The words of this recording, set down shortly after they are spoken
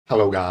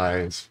Hello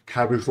guys,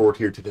 Cabbage Lord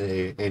here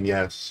today, and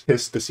yes,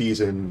 it's the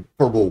season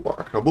for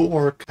Bulwark. Now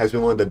Bulwark has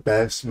been one of the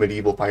best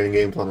medieval fighting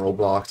games on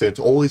Roblox, and it's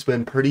always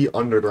been pretty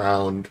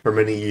underground for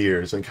many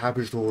years. And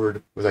Cabbage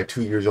Lord was like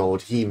 2 years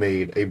old. He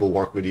made a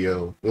Bulwark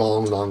video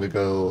long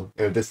ago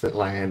in a distant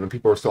land when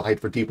people were still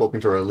hyped for Deep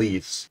Open to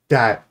release.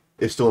 That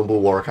is still in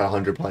Bulwark at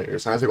 100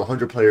 players. And I was like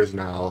 100 players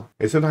now.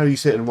 And sometimes you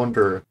sit and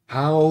wonder,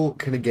 how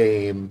can a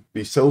game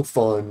be so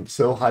fun,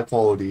 so high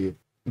quality,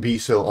 be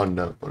so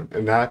unknown?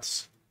 And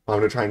that's I'm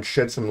going to try and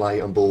shed some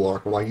light on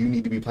Bulwark and why you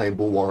need to be playing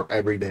Bulwark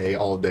every day,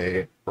 all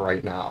day,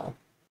 right now.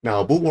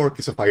 Now, Bulwark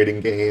is a fighting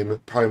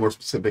game, probably more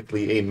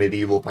specifically a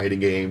medieval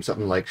fighting game,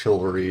 something like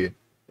Chivalry. It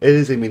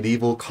is a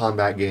medieval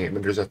combat game,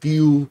 and there's a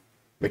few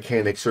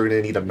mechanics you're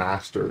going to need to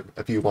master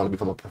if you want to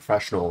become a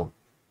professional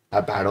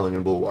at battling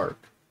in Bulwark.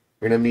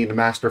 You're going to need to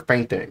master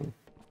feinting.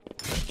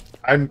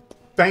 I'm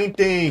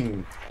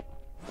fainting!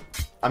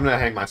 I'm going to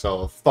hang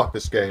myself. Fuck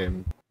this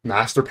game.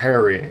 Master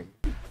parrying.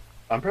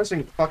 I'm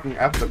pressing fucking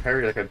F to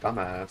parry like a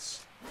dumbass.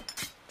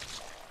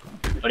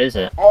 What is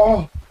it?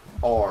 Oh!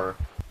 R.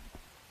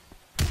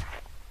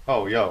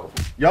 Oh, yo.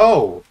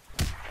 Yo!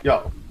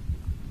 Yo.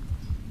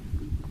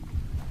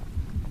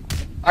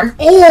 I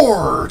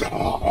OR'd!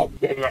 Oh,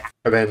 yeah.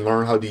 And then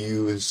learn how to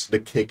use the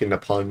kick and the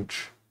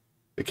punch.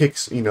 The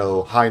kicks, you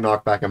know, high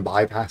knockback and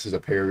bypasses a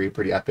parry,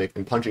 pretty epic.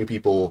 And punching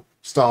people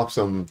stops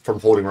them from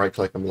holding right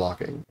click and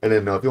blocking. And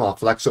then if you want to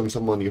flex on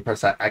someone, you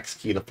press that X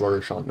key to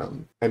flourish on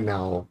them. And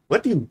now,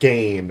 what do you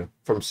gain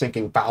from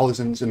sinking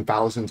thousands and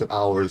thousands of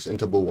hours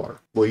into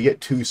Bulwark? Well, you get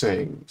two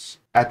things.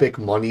 Epic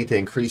money to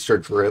increase your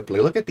drip.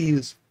 Like, look at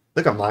these.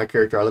 Look at my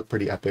character. I look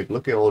pretty epic.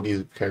 Look at all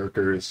these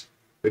characters.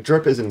 The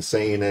drip is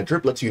insane, and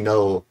drip lets you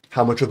know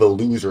how much of a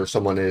loser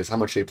someone is, how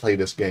much they play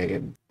this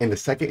game. And the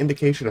second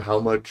indication of how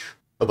much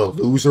of a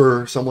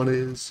loser someone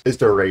is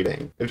their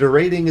rating. If their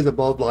rating is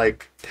above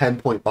like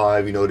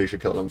 10.5, you know they should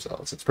kill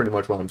themselves. That's pretty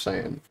much what I'm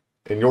saying.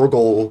 And your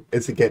goal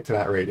is to get to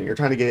that rating. You're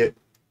trying to get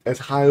as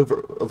high of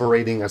a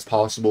rating as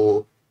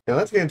possible. Now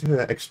let's get into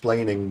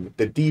explaining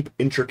the deep,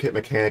 intricate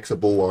mechanics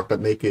of Bulwark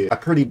that make it a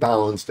pretty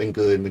balanced and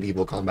good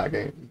medieval combat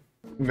game.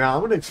 Now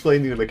I'm going to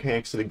explain to you the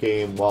mechanics of the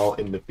game while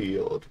in the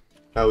field.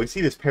 Now we see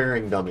this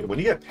parrying dummy. When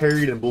you get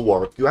parried in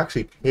Bulwark, you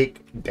actually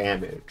take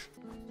damage.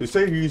 So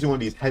say you're using one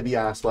of these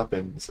heavy-ass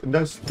weapons, and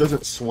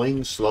doesn't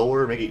swing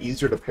slower, make it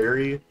easier to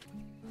parry.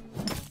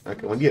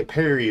 Okay, when you get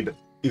parried,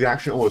 you can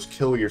actually almost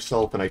kill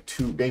yourself in like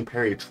getting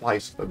parried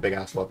twice with a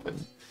big-ass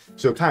weapon.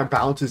 So it kind of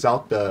balances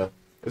out the...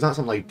 It's not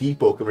something like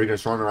Deep Open where you can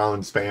just run around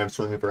and spam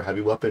swinging for a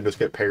heavy weapon, just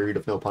get parried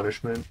with no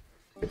punishment.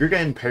 If you're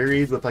getting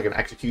parried with like an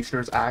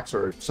executioner's axe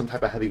or some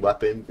type of heavy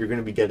weapon, you're going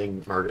to be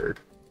getting murdered.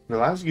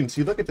 Now, as you can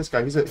see, look at this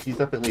guy. He's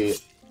definitely...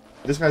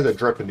 This guy's a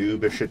drip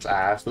noob as shit's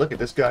ass. Look at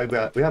this guy.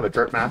 We have a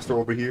drip master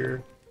over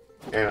here.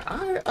 And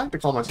I like to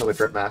call myself a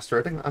drip master.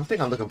 I think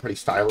I'm looking pretty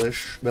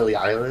stylish. Billie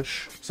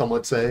Eilish, some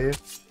would say.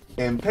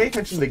 And pay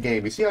attention to the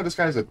game. You see how this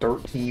guy's a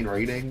 13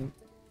 rating?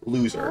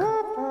 Loser.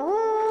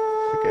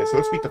 Okay, so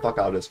let's beat the fuck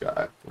out of this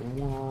guy.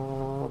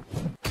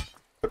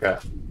 Okay.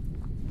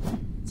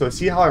 So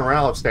see how I ran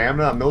out of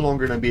stamina? I'm no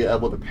longer going to be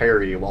able to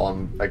parry while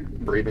I'm like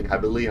breathing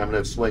heavily. I'm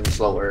going to swing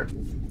slower.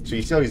 So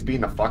you see how he's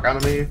beating the fuck out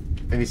of me?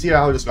 And you see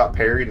how I just got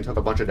parried and took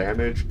a bunch of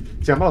damage?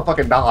 See, I'm about to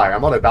fucking die.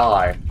 I'm about to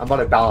die. I'm about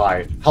to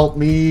die. Help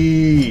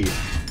me!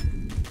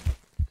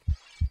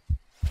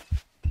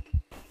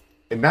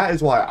 And that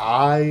is why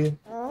I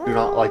do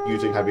not like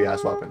using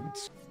heavy-ass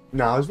weapons.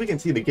 Now, as we can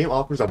see, the game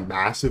offers a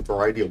massive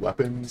variety of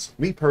weapons.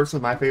 Me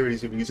personally, my favorite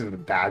is using the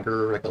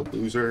dagger, like a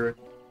loser,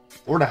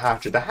 or the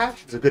hatchet. The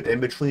hatchet is a good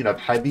in-between of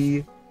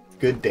heavy,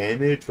 good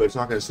damage, but it's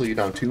not going to slow you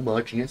down too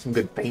much. You get some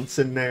good feints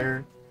in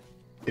there.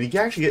 And you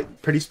can actually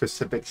get pretty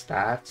specific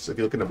stats if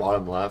you look in the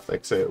bottom left,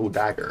 like say, oh,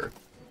 dagger.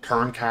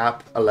 Turn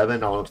cap, 11, I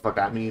don't know what the fuck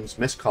that means.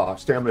 Miss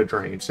cost, stamina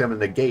drain,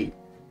 stamina negate,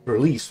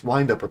 release,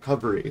 wind up,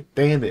 recovery,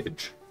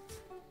 damage.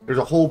 There's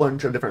a whole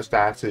bunch of different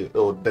stats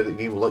that the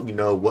game will let you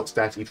know what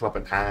stats each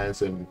weapon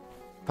has and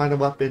find a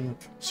weapon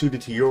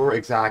suited to your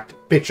exact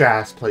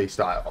bitch-ass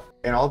playstyle.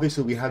 And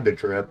obviously we have the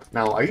drip.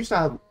 Now, I used to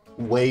have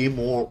way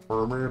more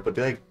armor, but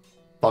they like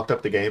fucked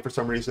up the game for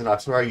some reason. I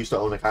swear I used to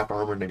own like half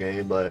armor in the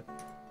game, but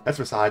that's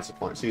besides the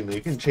point. So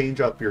you can change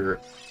up your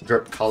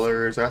drip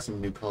colors. I got some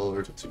new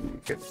colors. Let's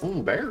see.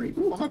 Ooh, berry.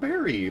 Ooh, I'm a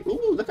berry.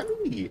 Ooh, look at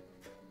me.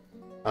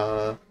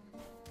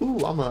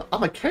 Ooh,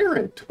 I'm a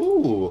carrot.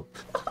 Ooh.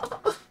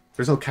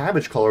 There's no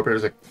cabbage color, but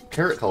there's a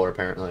carrot color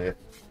apparently.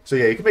 So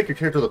yeah, you can make your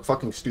character look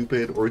fucking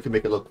stupid, or you can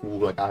make it look cool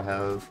like I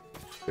have.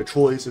 The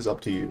choice is up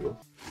to you.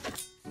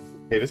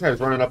 Hey, this guy's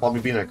running up on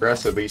me being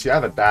aggressive, but you see I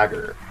have a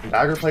dagger.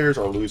 Dagger players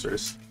are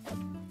losers.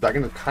 So I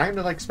can kind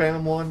of like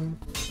spam one.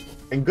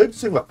 And good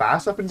thing with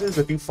fast weapons is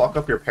if you fuck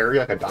up your parry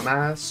like a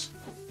dumbass,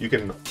 you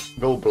can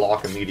go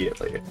block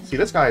immediately. See,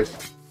 this guy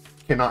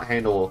cannot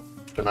handle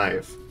the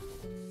knife.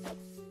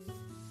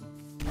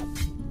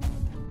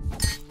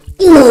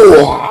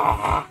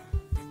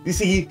 You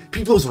see,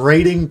 people's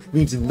rating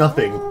means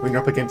nothing when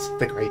you're up against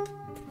the great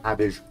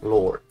Cabbage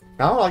Lord.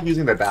 Now I don't like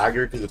using the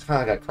dagger because it's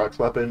kind of like a crutch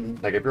weapon.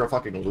 Like if you're a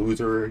fucking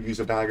loser, use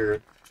a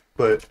dagger.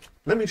 But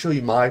let me show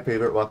you my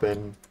favorite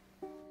weapon,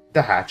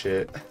 the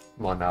hatchet.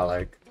 Come on now,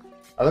 like,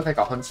 I look like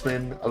a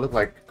huntsman. I look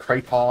like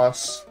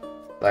Kratos.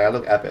 Like, I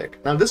look epic.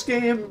 Now, this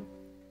game,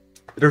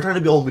 they're trying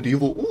to be all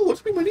medieval. Ooh,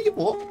 let's be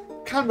medieval.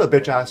 Kind of a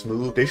bitch-ass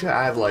move. They should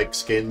add, like,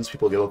 skins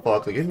people give a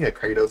fuck. Like, give me a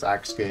Kratos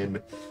axe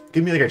skin.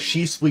 Give me, like, a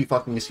She-Split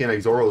fucking skin,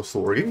 like Zoro's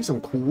sword. Give me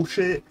some cool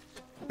shit.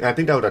 And I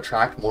think that would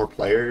attract more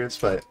players,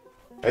 but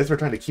as we're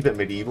trying to keep it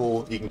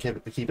medieval, you can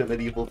keep it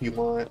medieval if you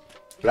want.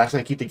 But that's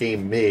going to keep the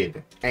game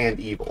mid and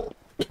evil.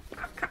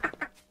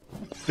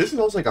 This is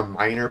also, like, a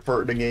minor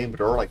part of the game, but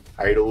there are, like,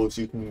 titles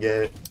you can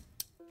get.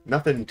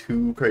 Nothing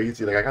too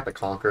crazy. Like, I got the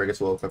Conqueror. I guess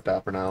we'll equip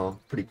that for now.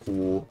 Pretty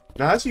cool.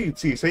 Now, as you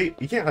see,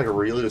 you can't, like,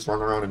 really just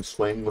run around and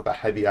swing with a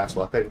heavy-ass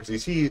weapon. Because you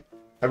see,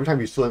 every time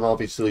you swing,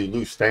 obviously, you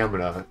lose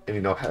stamina. And,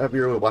 you know,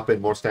 heavier weapon,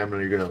 more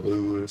stamina you're going to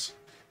lose.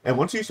 And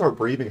once you start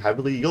breathing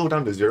heavily, you go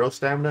down to 0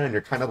 stamina, and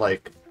you're kind of,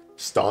 like,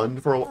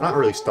 stunned for a while. Not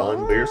really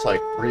stunned, but you're just,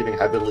 like, breathing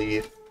heavily.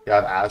 You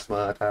have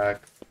asthma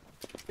attack.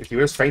 If you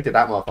just fainted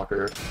that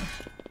motherfucker.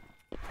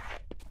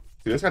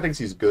 Dude, this guy thinks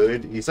he's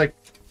good. He's, like,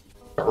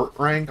 dirt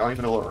rank? I don't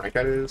even know what rank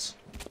that is.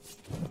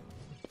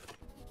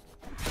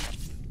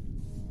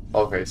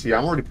 Okay, see,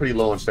 I'm already pretty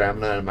low on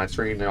stamina in my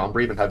screen now. I'm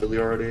breathing heavily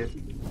already.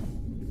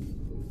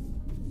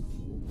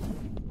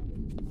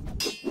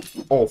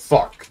 Oh,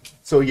 fuck.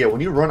 So, yeah, when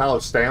you run out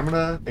of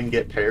stamina and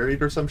get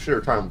parried or some shit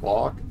or try and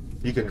block,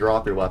 you can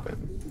drop your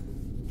weapon.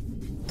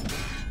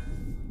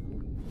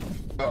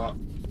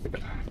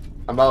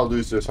 I'm about to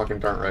lose this fucking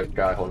dirt right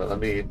guy. Hold on, let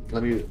me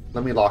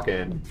lock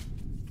in.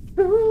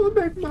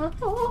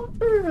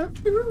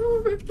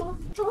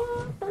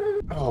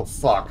 Oh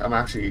fuck, I'm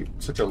actually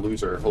such a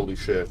loser. Holy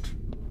shit.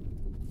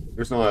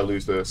 There's no way I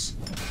lose this.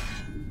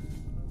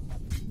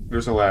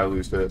 There's no way I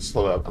lose this.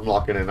 Hold up, I'm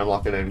locking in.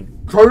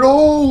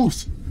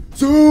 Kratos!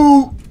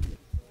 Soup!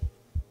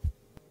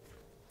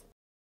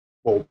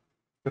 Well,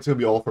 that's gonna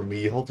be all from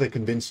me. Hope they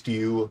convinced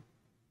you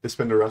to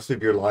spend the rest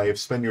of your life,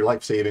 spend your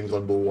life savings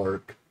on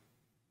Bulwark.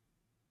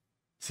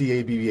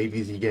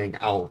 CABBAVZ gang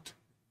out.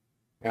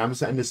 And I'm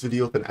just gonna end this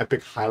video with an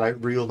epic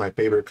highlight reel of my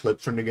favorite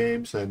clips from the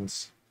game,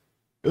 since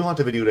we don't want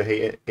the video to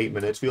hate 8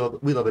 minutes. We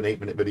love an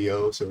 8-minute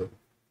video, so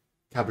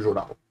capture it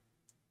out.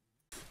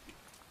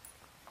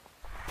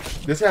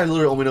 This guy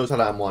literally only knows how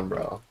to M1,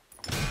 bro.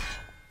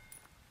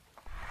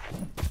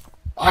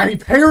 I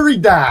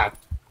parried that!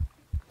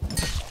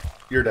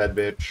 You're dead,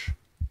 bitch.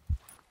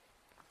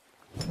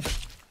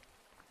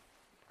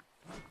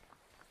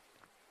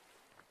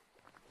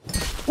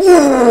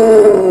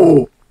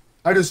 Whoa!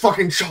 I just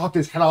fucking chopped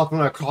his head off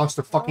and across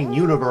the fucking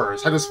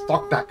universe. I just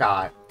fucked that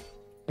guy.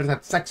 I just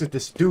had sex with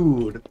this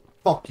dude.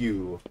 Fuck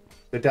you.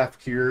 The deaf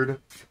cured.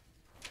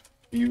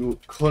 You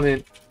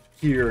couldn't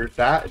hear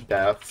that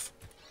deaf.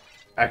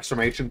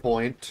 Exclamation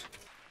point.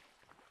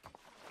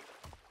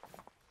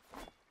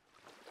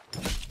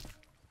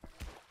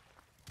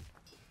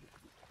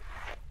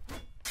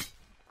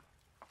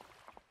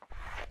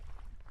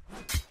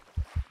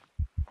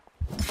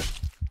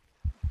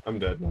 I'm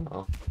dead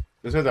now.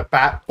 This is a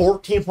fat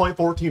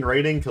 14.14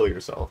 rating. Kill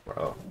yourself,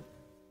 bro.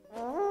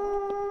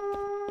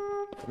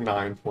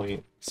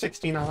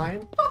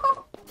 9.69.